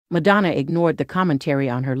Madonna ignored the commentary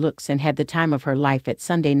on her looks and had the time of her life at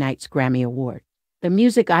Sunday night's Grammy Awards. The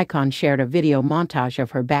music icon shared a video montage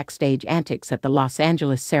of her backstage antics at the Los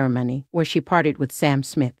Angeles ceremony, where she partied with Sam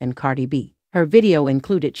Smith and Cardi B. Her video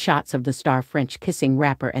included shots of the star French-kissing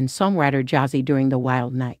rapper and songwriter Jozzy during the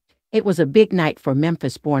wild night. It was a big night for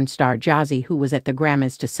Memphis-born star Jozzy, who was at the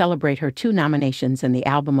Grammys to celebrate her 2 nominations in the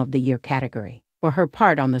Album of the Year category for her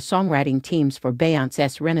part on the songwriting teams for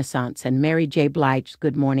Beyoncé's Renaissance and Mary J. Blige's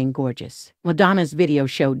Good Morning Gorgeous. Madonna's video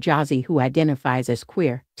showed Jozzy, who identifies as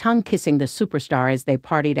queer, tongue-kissing the superstar as they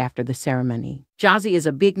partied after the ceremony. Jozzy is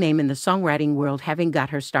a big name in the songwriting world, having got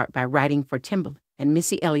her start by writing for Timbaland and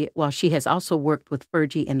Missy Elliott, while she has also worked with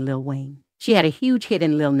Fergie and Lil Wayne. She had a huge hit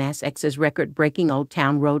in Lil Nas X's record-breaking Old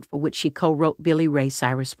Town Road, for which she co-wrote Billy Ray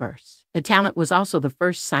Cyrus' verse. The talent was also the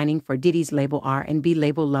first signing for Diddy's label R&B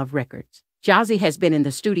label Love Records. Jozzy has been in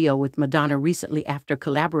the studio with Madonna recently after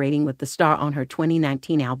collaborating with the star on her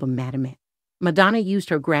 2019 album Madonna. Madonna used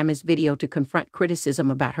her Grammys video to confront criticism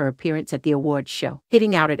about her appearance at the awards show,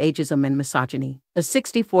 hitting out at ageism and misogyny. The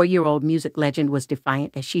 64-year-old music legend was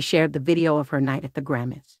defiant as she shared the video of her night at the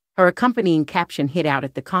Grammys. Her accompanying caption hit out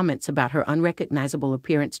at the comments about her unrecognizable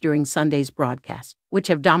appearance during Sunday's broadcast, which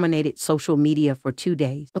have dominated social media for 2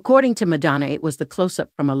 days. According to Madonna, it was the close-up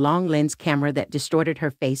from a long lens camera that distorted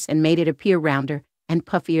her face and made it appear rounder and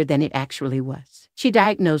puffier than it actually was. She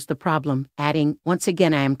diagnosed the problem, adding, "Once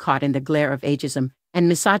again I am caught in the glare of ageism and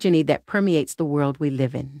misogyny that permeates the world we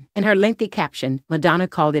live in." In her lengthy caption, Madonna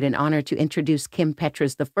called it an honor to introduce Kim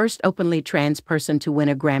Petras, the first openly trans person to win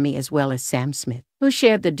a Grammy, as well as Sam Smith, who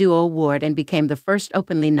shared the Duo Award and became the first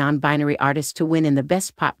openly non-binary artist to win in the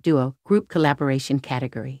Best Pop Duo Group Collaboration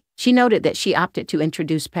category. She noted that she opted to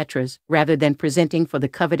introduce Petras rather than presenting for the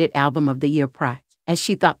coveted Album of the Year prize, as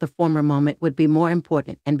she thought the former moment would be more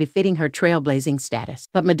important and befitting her trailblazing status.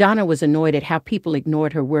 But Madonna was annoyed at how people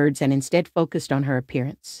ignored her words and instead focused on her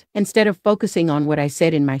appearance. "Instead of focusing on what I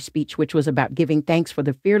said in my speech, which was about giving thanks for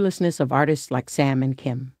the fearlessness of artists like Sam and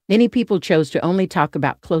Kim, many people chose to only talk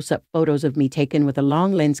about close-up photos of me taken with a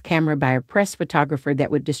long lens camera by a press photographer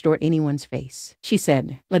that would distort anyone's face," she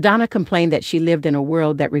said. Madonna complained that she lived in a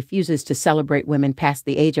world that refuses to celebrate women past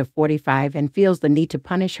the age of 45 and feels the need to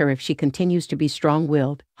punish her if she continues to be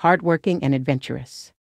strong-willed, hardworking, and adventurous.